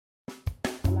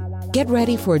Get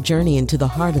ready for a journey into the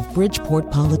heart of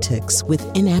Bridgeport politics with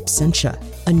In Absentia,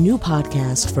 a new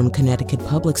podcast from Connecticut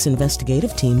Public's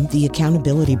investigative team, The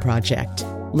Accountability Project.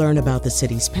 Learn about the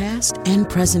city's past and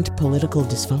present political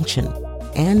dysfunction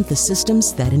and the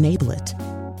systems that enable it.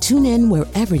 Tune in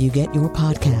wherever you get your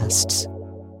podcasts.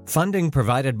 Funding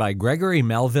provided by Gregory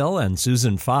Melville and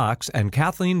Susan Fox and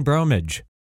Kathleen Bromage.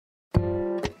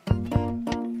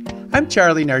 I'm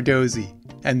Charlie Nardozzi,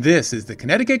 and this is the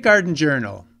Connecticut Garden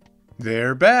Journal.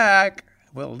 They're back!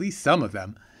 Well, at least some of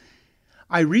them.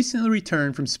 I recently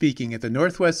returned from speaking at the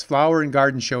Northwest Flower and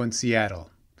Garden Show in Seattle.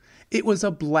 It was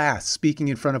a blast speaking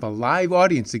in front of a live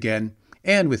audience again,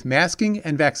 and with masking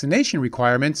and vaccination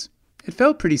requirements, it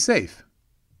felt pretty safe.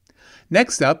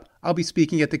 Next up, I'll be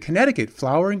speaking at the Connecticut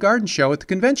Flower and Garden Show at the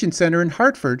Convention Center in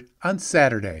Hartford on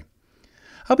Saturday.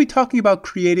 I'll be talking about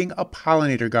creating a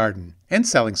pollinator garden and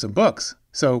selling some books,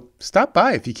 so stop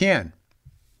by if you can.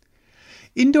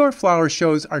 Indoor flower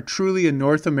shows are truly a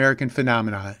North American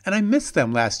phenomenon, and I missed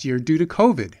them last year due to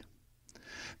COVID.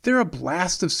 They're a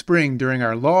blast of spring during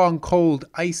our long, cold,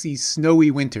 icy,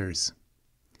 snowy winters.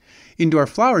 Indoor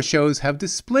flower shows have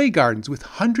display gardens with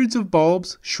hundreds of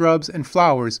bulbs, shrubs, and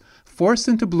flowers forced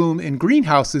into bloom in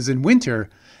greenhouses in winter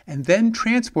and then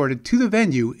transported to the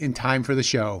venue in time for the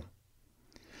show.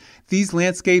 These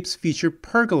landscapes feature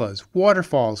pergolas,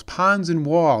 waterfalls, ponds and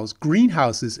walls,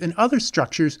 greenhouses, and other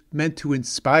structures meant to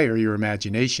inspire your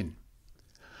imagination.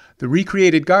 The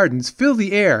recreated gardens fill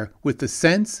the air with the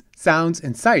scents, sounds,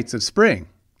 and sights of spring.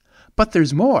 But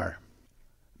there's more.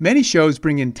 Many shows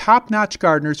bring in top-notch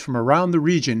gardeners from around the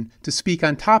region to speak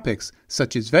on topics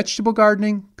such as vegetable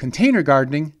gardening, container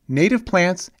gardening, native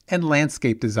plants, and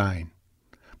landscape design.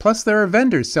 Plus, there are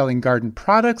vendors selling garden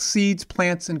products, seeds,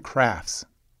 plants, and crafts.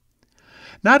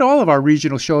 Not all of our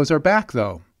regional shows are back,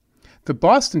 though. The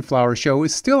Boston Flower Show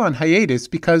is still on hiatus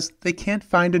because they can't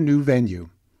find a new venue.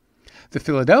 The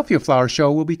Philadelphia Flower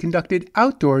Show will be conducted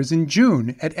outdoors in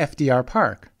June at FDR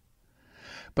Park.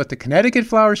 But the Connecticut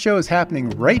Flower Show is happening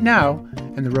right now,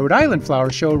 and the Rhode Island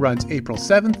Flower Show runs April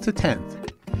 7th to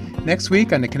 10th. Next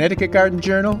week on the Connecticut Garden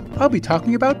Journal, I'll be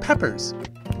talking about peppers.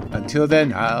 Until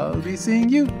then, I'll be seeing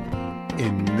you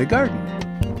in the garden.